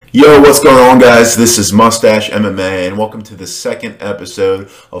Yo, what's going on, guys? This is Mustache MMA, and welcome to the second episode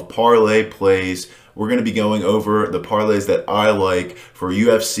of Parlay Plays. We're going to be going over the parlays that I like for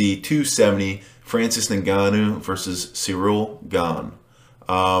UFC 270, Francis Ngannou versus Cyril Gane.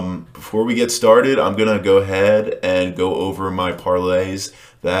 Before we get started, I'm going to go ahead and go over my parlays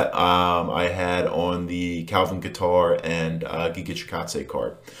that I had on the Calvin Kattar and Giga Chikadze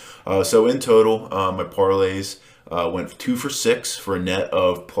card. So in total, my parlays went 2 for 6 for a net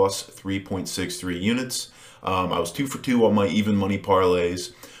of plus 3.63 units. I was 2 for 2 on my even money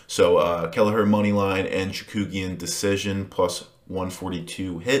parlays. So Kelleher money line and Chookagian decision plus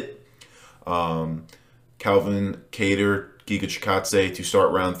 142 hit. Calvin Kattar, Giga Chikadze to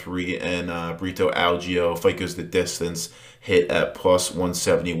start round 3, and Brito Algeo, fight goes the distance, hit at plus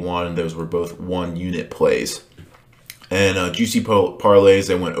 171. Those were both 1 unit plays. And juicy parlays,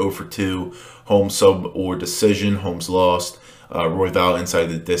 I went 0 for 2. Holmes sub or decision. Holmes lost. Royval inside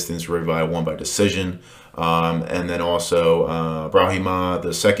the distance. Royval won by decision. And then also Brahima,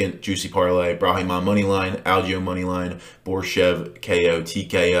 the second juicy parlay. Brahima money line, Algeo money line, Borshev KO,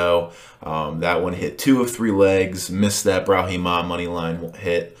 TKO. That one hit 2 of 3 legs. Missed that Brahima money line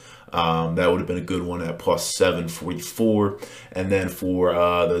hit. That would have been a good one at plus 744. And then for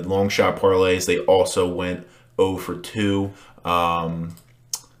the long shot parlays, they also went 0 for 2.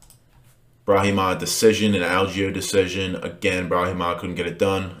 Brahima decision and Algeo decision. Again, Brahima couldn't get it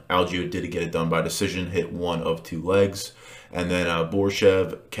done. Algeo did get it done by decision, hit 1 of 2 legs. And then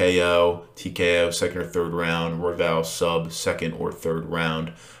Borshev, KO, TKO, second or third round. Royval sub, second or third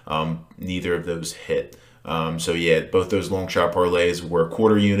round. Neither of those hit. So yeah, both those long shot parlays were a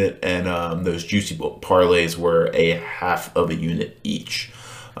quarter unit, and those juicy parlays were a half of a unit each.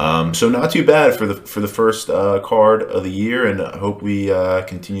 So not too bad for the first card of the year, and I hope we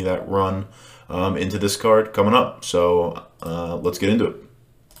continue that run into this card coming up. So let's get into it.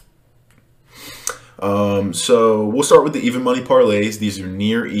 So we'll start with the even money parlays. These are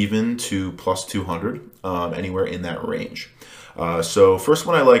near even to plus 200, anywhere in that range. So first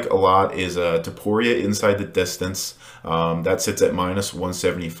one I like a lot is Topuria inside the distance. That sits at minus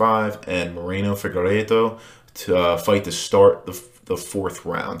 175, and Moreno Figueiredo to fight to start the 4th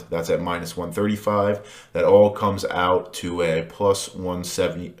round. That's at minus 135. That all comes out to a plus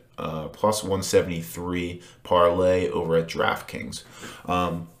 173 parlay over at DraftKings.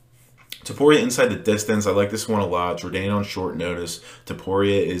 Topuria inside the distance, I like this one a lot. Jourdain on short notice.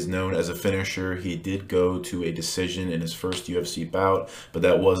 Topuria is known as a finisher. He did go to a decision in his first UFC bout, but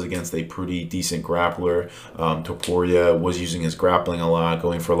that was against a pretty decent grappler. Topuria was using his grappling a lot,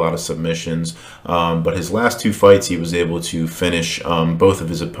 going for a lot of submissions. But his last 2 fights, he was able to finish both of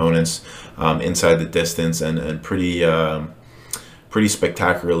his opponents inside the distance, and pretty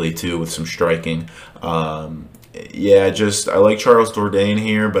spectacularly too, with some striking. Yeah, I like Charles Jourdain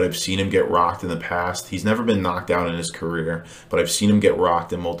here, but I've seen him get rocked in the past. He's never been knocked out in his career, but I've seen him get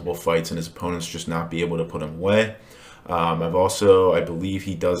rocked in multiple fights and his opponents just not be able to put him away. I believe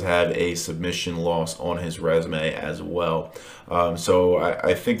he does have a submission loss on his resume as well. So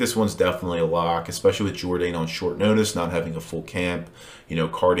I think this one's definitely a lock, especially with Jourdain on short notice, not having a full camp. You know,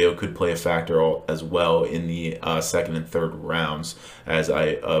 cardio could play a factor as well in the second and third rounds, as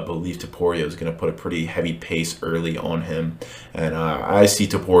I believe Topuria is going to put a pretty heavy pace early on him. And I see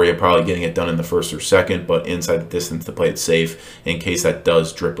Topuria probably getting it done in the first or second, but inside the distance to play it safe in case that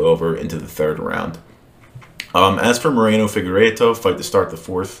does drip over into the 3rd round. As for Moreno Figueiredo, fight to start the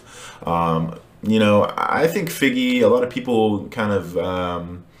 4th. You know, I think Figgy, a lot of people kind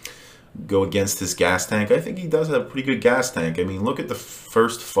of go against his gas tank. I think he does have a pretty good gas tank. I mean, look at the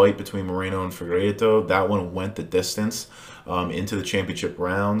first fight between Moreno and Figueiredo. That one went the distance into the championship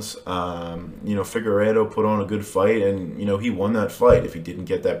rounds. You know, Figueiredo put on a good fight, and, you know, he won that fight. If he didn't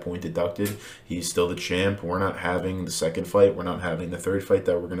get that point deducted, he's still the champ. We're not having the 2nd fight. We're not having the 3rd fight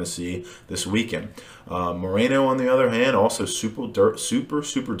that we're going to see this weekend. Moreno, on the other hand, also super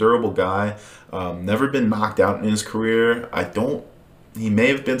durable guy. Never been knocked out in his career. He may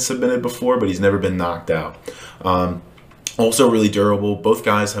have been submitted before, but he's never been knocked out. Also really durable. Both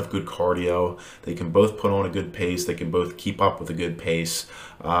guys have good cardio. They can both put on a good pace. They can both keep up with a good pace.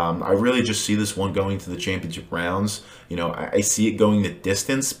 I really just see this one going to the championship rounds. You know, I see it going the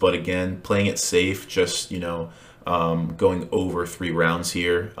distance, but again, playing it safe, just, you know, going over 3 rounds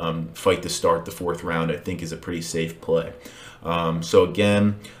here. Fight to start the 4th round, I think, is a pretty safe play. So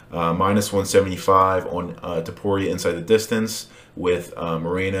again, minus 175 on Topuria inside the distance, with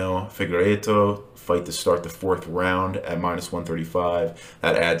Moreno Figueiredo fight to start the 4th round at minus 135.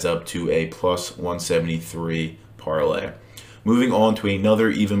 That adds up to a plus 173 parlay. Moving on to another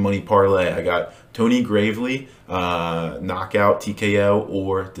even money parlay, I got Tony Gravely, knockout, TKO,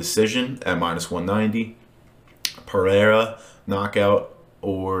 or decision at -190. Pereira, knockout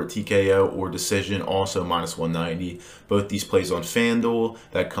or TKO or decision, also -190. Both these plays on FanDuel.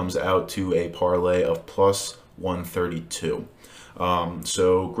 That comes out to a parlay of +132.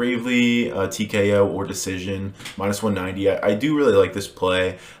 So Gravely, TKO or decision, -190. I do really like this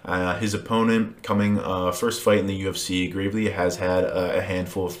play. His opponent coming first fight in the UFC. Gravely has had a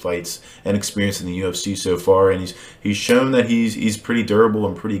handful of fights and experience in the UFC so far, and he's shown that he's pretty durable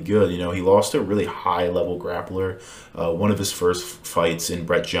and pretty good. You know, he lost to a really high level grappler one of his first fights in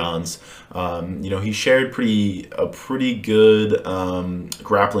Brett Johns. You know, he shared a pretty good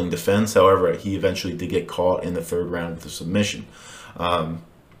grappling defense. However, he eventually did get caught in the third round with a submission.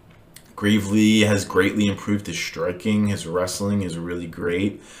 Gravely has greatly improved his striking. His wrestling is really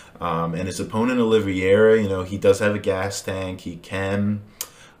great. And his opponent, Oliveira, you know, he does have a gas tank. He has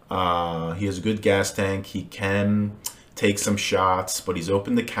a good gas tank. He can take some shots, but he's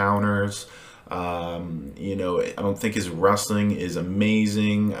open to counters. You know, I don't think his wrestling is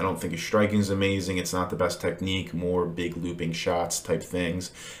amazing. I don't think his striking is amazing. It's not the best technique, more big looping shots type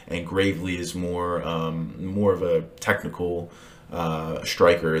things. And Gravely is more of a technical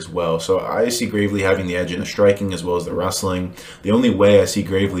striker as well. So I see Gravely having the edge in the striking as well as the wrestling. The only way I see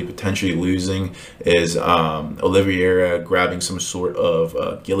Gravely potentially losing is Oliveira grabbing some sort of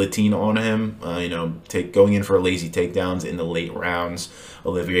guillotine on him, you know, going in for lazy takedowns in the late rounds.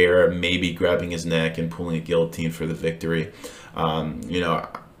 Oliveira maybe grabbing his neck and pulling a guillotine for the victory. You know,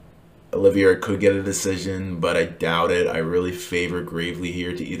 Oliveira could get a decision, but I doubt it. I really favor Gravely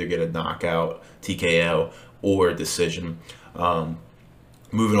here to either get a knockout, TKO, or a decision.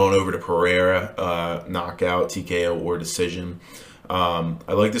 Moving on over to Pereira, knockout, TKO, or decision.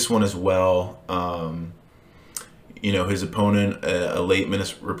 I like this one as well. You know, his opponent, a late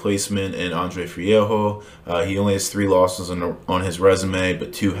minute replacement in Andre Fierro. He only has 3 losses on his resume,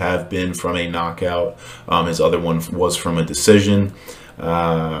 but 2 have been from a knockout. His other one was from a decision.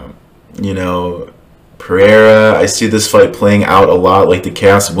 You know, Pereira, I see this fight playing out a lot like the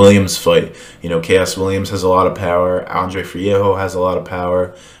Chaos Williams fight. You know, Chaos Williams has a lot of power. Andre Fierro has a lot of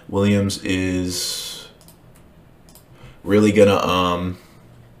power. Williams is really gonna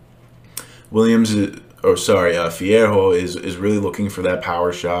Fierro is really looking for that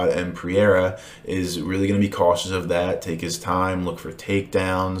power shot, and Pereira is really going to be cautious of that. Take his time, look for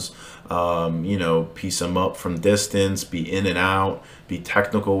takedowns, you know, piece him up from distance, be in and out, be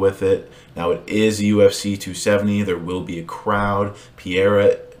technical with it. Now it is UFC 270. There will be a crowd.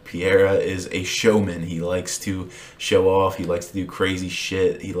 Pereira is a showman. He likes to show off. He likes to do crazy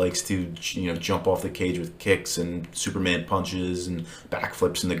shit. He likes to, you know, jump off the cage with kicks and Superman punches and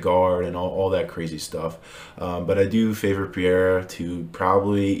backflips in the guard and all that crazy stuff. But I do favor Pereira to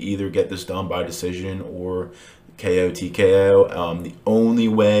probably either get this done by decision or KO, TKO. The only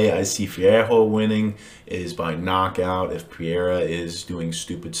way I see Fierro winning is by knockout. If Pereira is doing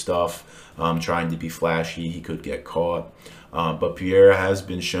stupid stuff, trying to be flashy, he could get caught. But Pereira has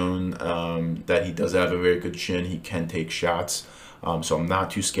been shown that he does have a very good chin. He can take shots. So I'm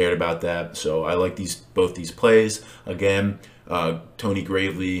not too scared about that. So I like both these plays. Again, Tony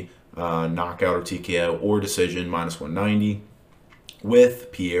Gravely, knockout or TKO or decision, -190.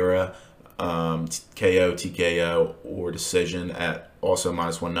 With Pereira, KO, TKO, or decision at also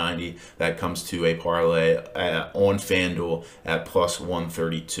 -190. That comes to a parlay on FanDuel at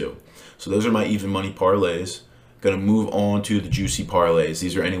 +132. So those are my even money parlays. Going to move on to the juicy parlays.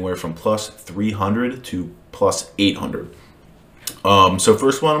 These are anywhere from +300 to +800. So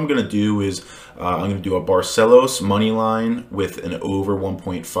first one I'm going to do is I'm going to do a Barcelos money line with an over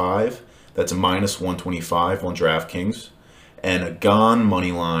 1.5. That's a -125 on DraftKings. And a Gane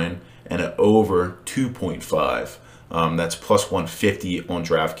money line and an over 2.5. That's +150 on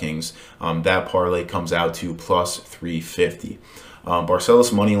DraftKings. That parlay comes out to +350.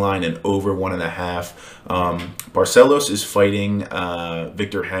 Barcelos money line and over 1.5. Barcelos is fighting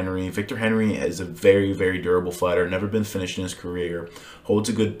Victor Henry. Victor Henry is a very, very durable fighter. Never been finished in his career. Holds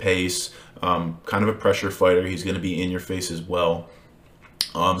a good pace. Kind of a pressure fighter. He's going to be in your face as well.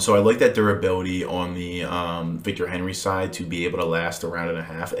 So I like that durability on the Victor Henry side to be able to last a round and a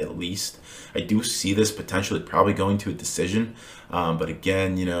half at least. I do see this potentially probably going to a decision. But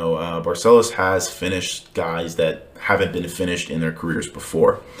again, you know, Barcelos has finished guys that haven't been finished in their careers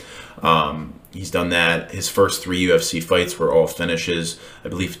before. He's done that. His first 3 UFC fights were all finishes. I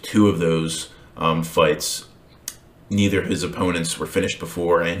believe 2 of those fights neither of his opponents were finished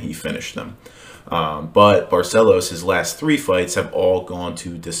before, and he finished them. But Barcelos, his last 3 fights have all gone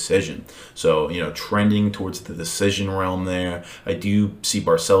to decision. So, trending towards the decision realm there. I do see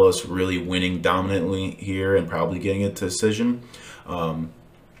Barcelos really winning dominantly here and probably getting it to decision.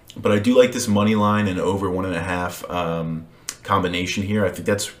 But I do like this money line and over 1.5 combination here. I think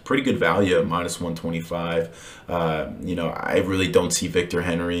that's pretty good value at -125. I really don't see Victor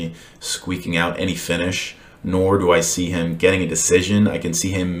Henry squeaking out any finish, nor do I see him getting a decision. I can see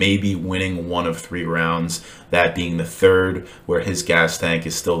him maybe winning 1 of 3 rounds, that being the 3rd, where his gas tank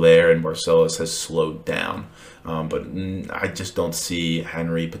is still there and Barcelos has slowed down. But I just don't see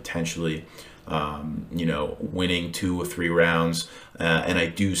Henry potentially winning 2 or 3 rounds, and I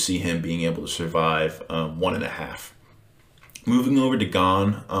do see him being able to survive 1.5. Moving over to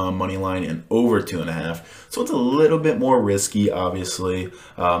Gane, money line and over 2.5. So it's a little bit more risky, obviously,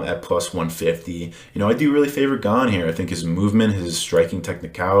 at +150. I do really favor Gane here. I think his movement, his striking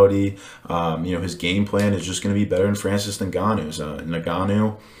technicality, his game plan is just going to be better than Francis Ngannou's.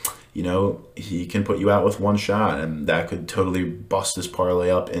 Ngannou, he can put you out with 1 shot, and that could totally bust his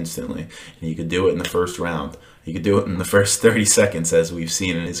parlay up instantly. And he could do it in the first round. He could do it in the first 30 seconds, as we've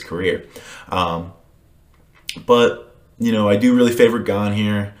seen in his career. But I do really favor Gane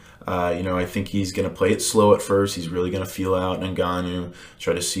here. I think he's going to play it slow at first. He's really going to feel out Ngannou,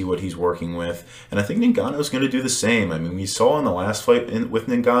 try to see what he's working with. And I think Ngannou is going to do the same. I mean, we saw in the last fight with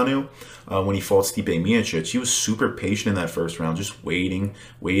Ngannou, when he fought Stipe Miocic, he was super patient in that first round, just waiting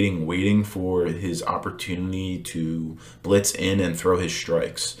for his opportunity to blitz in and throw his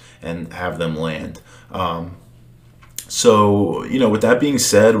strikes and have them land. So, with that being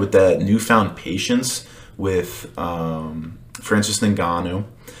said, with that newfound patience with Francis Ngannou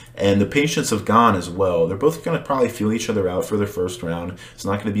and the patience of Gane as well, they're both going to probably feel each other out for their first round. It's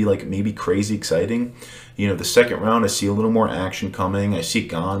not going to be like maybe crazy exciting. The second round, I see a little more action coming. I see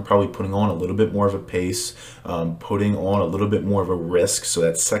Gane probably putting on a little bit more of a pace, putting on a little bit more of a risk. So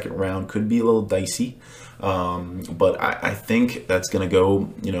that second round could be a little dicey. But I think that's going to go,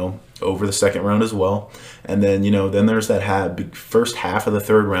 over the second round as well. And then, then there's that first half of the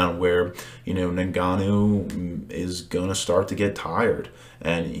third round where, Ngannou is going to start to get tired.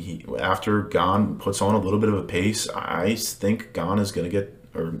 And after Gane puts on a little bit of a pace, I think Gane is going to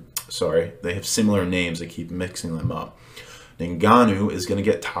they have similar names. I keep mixing them up. Ngannou is going to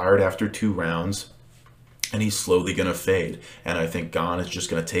get tired after 2 rounds, and he's slowly going to fade. And I think Gane is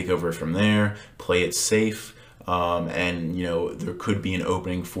just going to take over from there, play it safe, and there could be an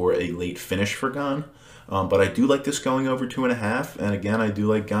opening for a late finish for Gane. But I do like this going over 2.5, and again, I do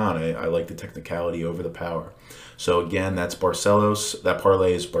like Gane. I like the technicality over the power. So again, that's Barcelos. That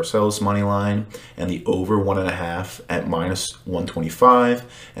parlay is Barcelos money line and the over 1.5 at -125,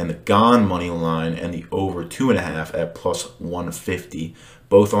 and the Gane money line and the over 2.5 at +150.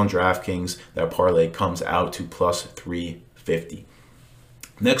 Both on DraftKings. That parlay comes out to +350.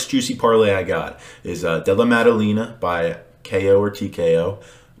 Next juicy parlay I got is Della Maddalena by KO or TKO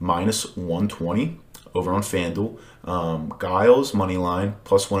 -120 over on FanDuel. Giles money line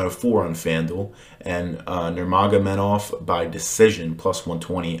 +104 on FanDuel, and Nurmagomedov by decision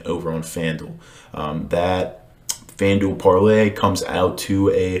 +120 over on FanDuel. That FanDuel parlay comes out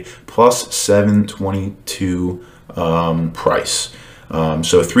to a +722 price.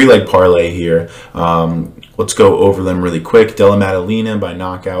 So a 3-leg parlay here. Let's go over them really quick. Della Maddalena by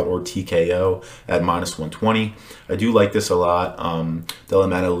knockout or TKO at -120. I do like this a lot. Della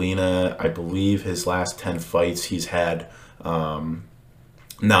Maddalena, I believe his last 10 fights, he's had 9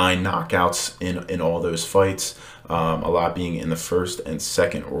 knockouts in all those fights, a lot being in the first and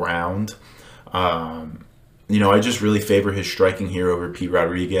second round. I just really favor his striking here over Pete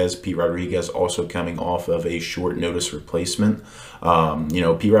Rodriguez. Pete Rodriguez also coming off of a short notice replacement.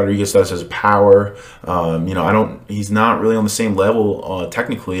 Pete Rodriguez does his power. He's not really on the same level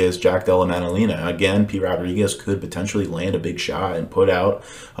technically as Jack Della Maddalena. Again, Pete Rodriguez could potentially land a big shot and put out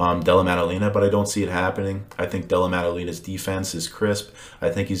Della Maddalena, but I don't see it happening. I think Della Maddalena's defense is crisp. I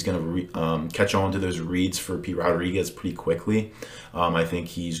think he's going to catch on to those reads for Pete Rodriguez pretty quickly. I think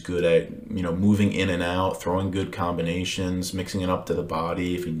he's good at, moving in and out, throwing good combinations, mixing it up to the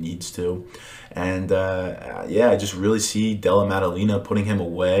body if he needs to. And I just really see Della Maddalena putting him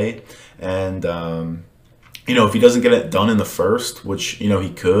away. And if he doesn't get it done in the first, which he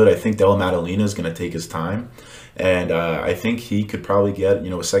could, I think Della Maddalena is going to take his time. And I think he could probably get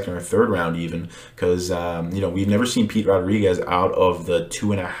a second or third round even, because we've never seen Pete Rodriguez out of the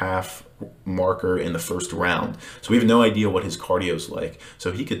 2.5 marker in the first round, so we have no idea what his cardio is like.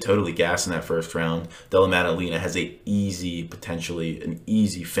 So he could totally gas in that first round. Della Maddalena has potentially an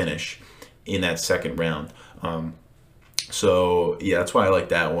easy finish in that second round. So yeah, that's why I like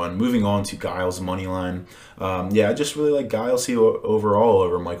that one. Moving on to Giles money line. Yeah, I just really like Giles here overall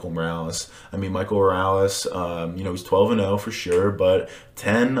over Michael Morales. I mean, Michael Morales, he's 12-0 for sure, but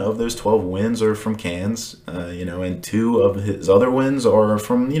 10 of those 12 wins are from cans. And 2 of his other wins are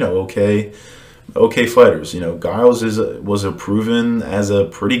from okay fighters. Giles was a proven as a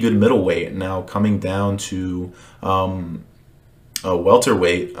pretty good middleweight. Now coming down to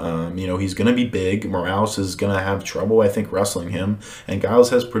welterweight, he's going to be big. Morales is going to have trouble, I think, wrestling him. And Giles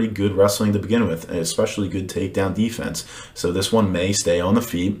has pretty good wrestling to begin with, especially good takedown defense. So this one may stay on the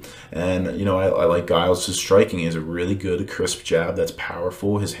feet. And, I like Giles' striking. He has a really good, crisp jab that's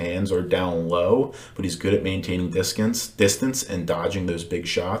powerful. His hands are down low, but he's good at maintaining distance and dodging those big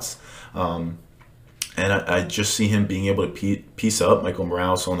shots. And I just see him being able to piece up Michael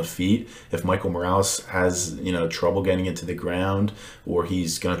Morales on the feet. If Michael Morales has, trouble getting into the ground, or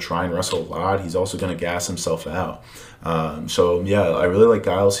he's going to try and wrestle a lot, he's also going to gas himself out. So yeah, I really like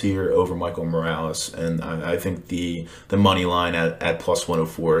Giles here over Michael Morales. And I think the money line at plus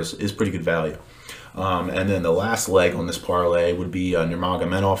 104 is pretty good value. And then the last leg on this parlay would be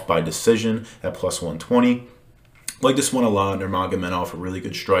Nurmagomedov by decision at plus 120. Like this one a lot. Nurmagomedov, a really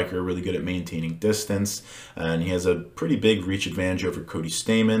good striker, really good at maintaining distance, and he has a pretty big reach advantage over Cody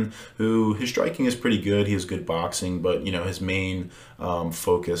Stamann, who his striking is pretty good. He has good boxing, but his main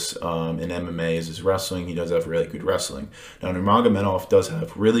focus in MMA is his wrestling. He does have really good wrestling. Now Nurmagomedov does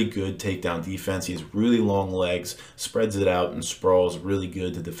have really good takedown defense. He has really long legs, spreads it out and sprawls really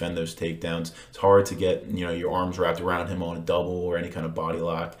good to defend those takedowns. It's hard to get your arms wrapped around him on a double or any kind of body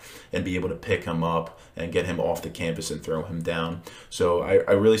lock and be able to pick him up and get him off the canvas and throw him down. So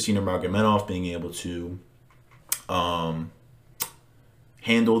I really see Nurmagomedov being able to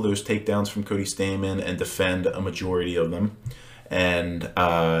handle those takedowns from Cody Stamann and defend a majority of them. And,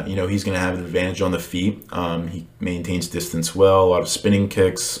 he's going to have an advantage on the feet. He maintains distance well, a lot of spinning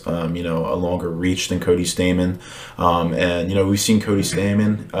kicks, a longer reach than Cody Stamann. We've seen Cody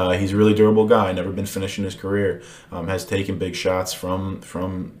Stamann. He's a really durable guy, never been finished in his career, has taken big shots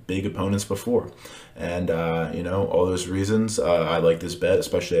from big opponents before. And, all those reasons, I like this bet,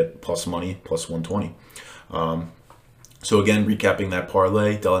 especially at plus money, plus 120. So again, recapping that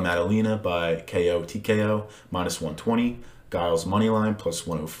parlay, Della Maddalena by KO TKO, minus 120. Giles moneyline plus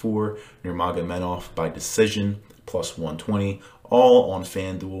 104, Nurmagomedov by decision plus 120, all on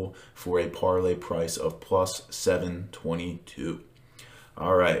FanDuel for a parlay price of plus 722.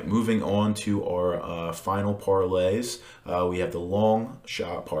 All right, moving on to our final parlays. We have the long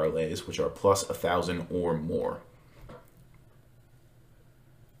shot parlays, which are plus 1,000 or more.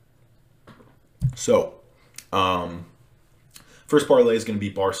 So, first parlay is going to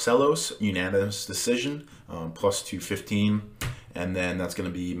be Barcelos, unanimous decision, plus 215. And then that's going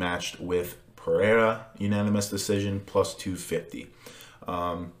to be matched with Pereira, unanimous decision, plus 250.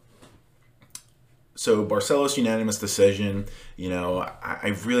 So Barcelos, unanimous decision.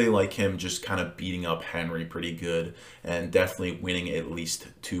 I really like him just kind of beating up Henry pretty good and definitely winning at least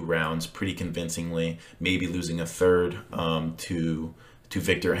 2 rounds pretty convincingly, maybe losing a third to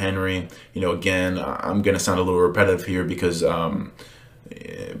Victor Henry. Again, I'm going to sound a little repetitive here because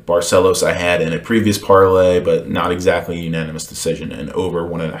Barcelos I had in a previous parlay, but not exactly a unanimous decision, and over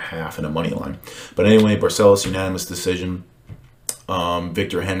 1.5 in a money line. But anyway, Barcelos, unanimous decision.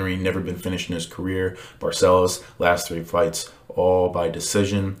 Victor Henry, never been finished in his career. Barcelos, last 3 fights, all by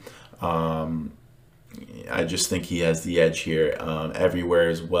decision. I just think he has the edge here everywhere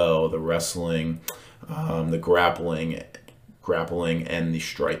as well. The wrestling, the grappling, and the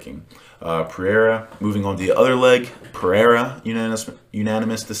striking. Pereira, moving on to the other leg, Pereira,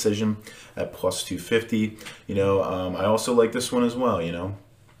 unanimous decision at plus 250. I also like this one as well,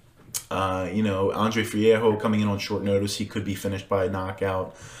 Andre Fierro coming in on short notice, he could be finished by a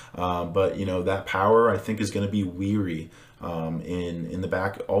knockout. But that power I think is going to be weary in the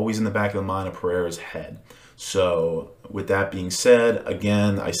back, always in the back of the mind of Pereira's head. So with that being said,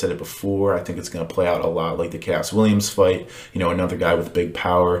 again, I said it before, I think it's going to play out a lot like the Cass Williams fight. Another guy with big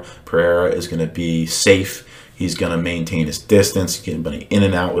power. Pereira is going to be safe. He's going to maintain his distance. He's going to be in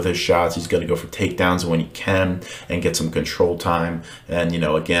and out with his shots. He's going to go for takedowns when he can and get some control time. And,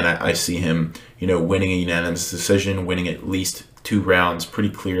 again, I see him, winning a unanimous decision, winning at least 2 rounds pretty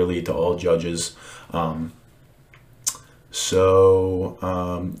clearly to all judges.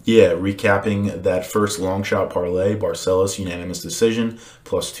 Recapping that first long shot parlay, Barcelos unanimous decision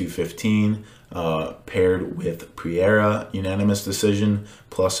plus 215, paired with Pereira unanimous decision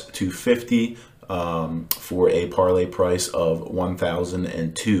plus 250 for a parlay price of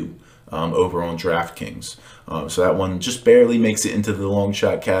 1,002 over on DraftKings. So that one just barely makes it into the long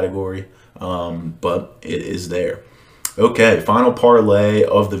shot category, but it is there. Okay, final parlay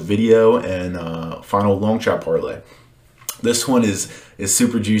of the video and final long shot parlay. This one is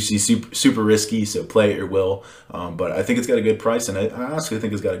super juicy, super risky, so play at your will. But I think it's got a good price, and I honestly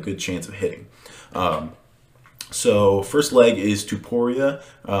think it's got a good chance of hitting. So first leg is Topuria,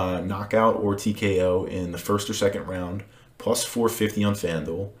 knockout or TKO in the first or second round, plus 450 on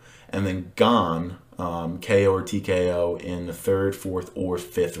FanDuel, and then Gane, KO or TKO in the third, fourth, or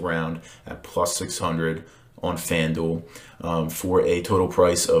fifth round at plus 600 on FanDuel, for a total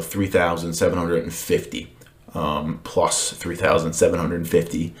price of 3,750. Plus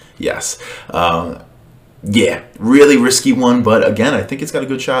 3,750. Yes. Yeah, really risky one, but again, I think it's got a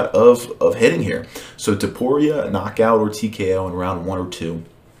good shot of hitting here. So Topuria, knockout or TKO in round 1 or 2.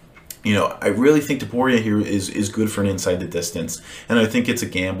 You know, I really think Topuria here is good for an inside the distance, and I think it's a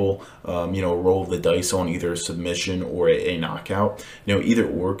gamble. You know, roll of the dice on either a submission or a knockout. You know, either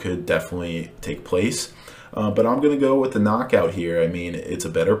or could definitely take place. But I'm going to go with the knockout here. I mean, it's a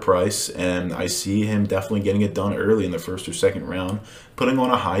better price, and I see him definitely getting it done early in the first or second round, putting on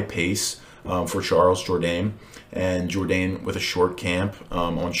a high pace for Charles Jourdain. And Jourdain with a short camp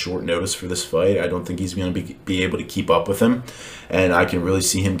on short notice for this fight. I don't think he's going to be able to keep up with him. And I can really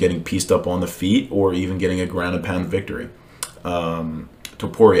see him getting pieced up on the feet or even getting a ground and pound victory.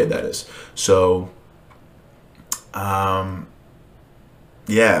 Topuria, that is. So,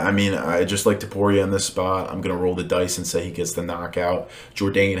 yeah, I mean, I just like Topuria in this spot. I'm going to roll the dice and say he gets the knockout.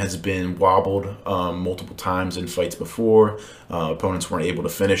 Jourdain has been wobbled multiple times in fights before. Opponents weren't able to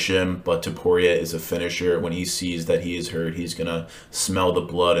finish him, but Topuria is a finisher. When he sees that he is hurt, he's going to smell the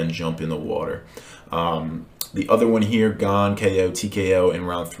blood and jump in the water. The other one here, Gane, KO, TKO in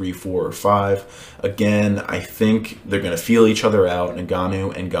round 3, 4, or 5. Again, I think they're going to feel each other out.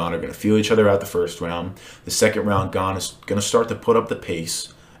 Ngannou and Gane are going to feel each other out the first round. The second round, Gane is going to start to put up the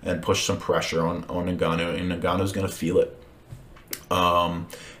pace and push some pressure on Ngannou, and Ngannou's going to feel it.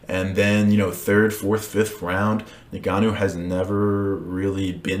 And then, you know, third, fourth, fifth round, Ngannou has never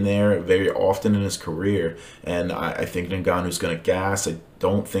really been there very often in his career. And I think Ngannou's going to gas. I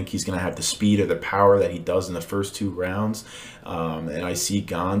don't think he's going to have the speed or the power that he does in the first 2 rounds. And I see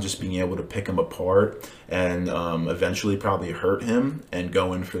Gane just being able to pick him apart and eventually probably hurt him and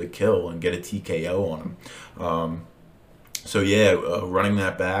go in for the kill and get a TKO on him. So yeah, running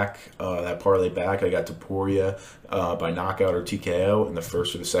that back, that parlay back, I got Topuria by knockout or TKO in the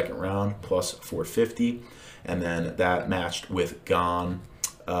first or the second round, plus 450. And then that matched with Gane,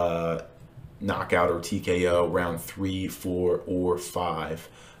 knockout or TKO, round 3, 4, or 5,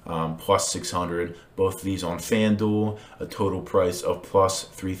 plus 600. Both of these on FanDuel, a total price of plus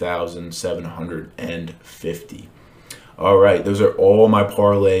 3,750. All right, those are all my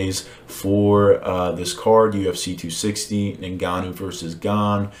parlays for this card, UFC 260, Ngannou versus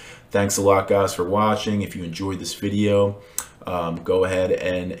Gane. Thanks a lot, guys, for watching. If you enjoyed this video, go ahead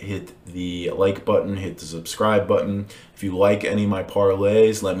and hit the like button, hit the subscribe button. If you like any of my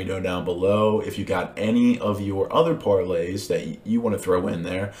parlays, let me know down below. If you got any of your other parlays that you want to throw in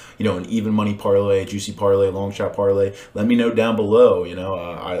there, you know, an even money parlay, juicy parlay, long shot parlay, let me know down below. You know,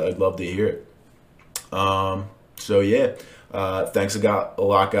 I'd love to hear it. So yeah, thanks a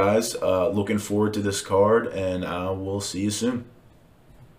lot, guys. Looking forward to this card, and we'll see you soon.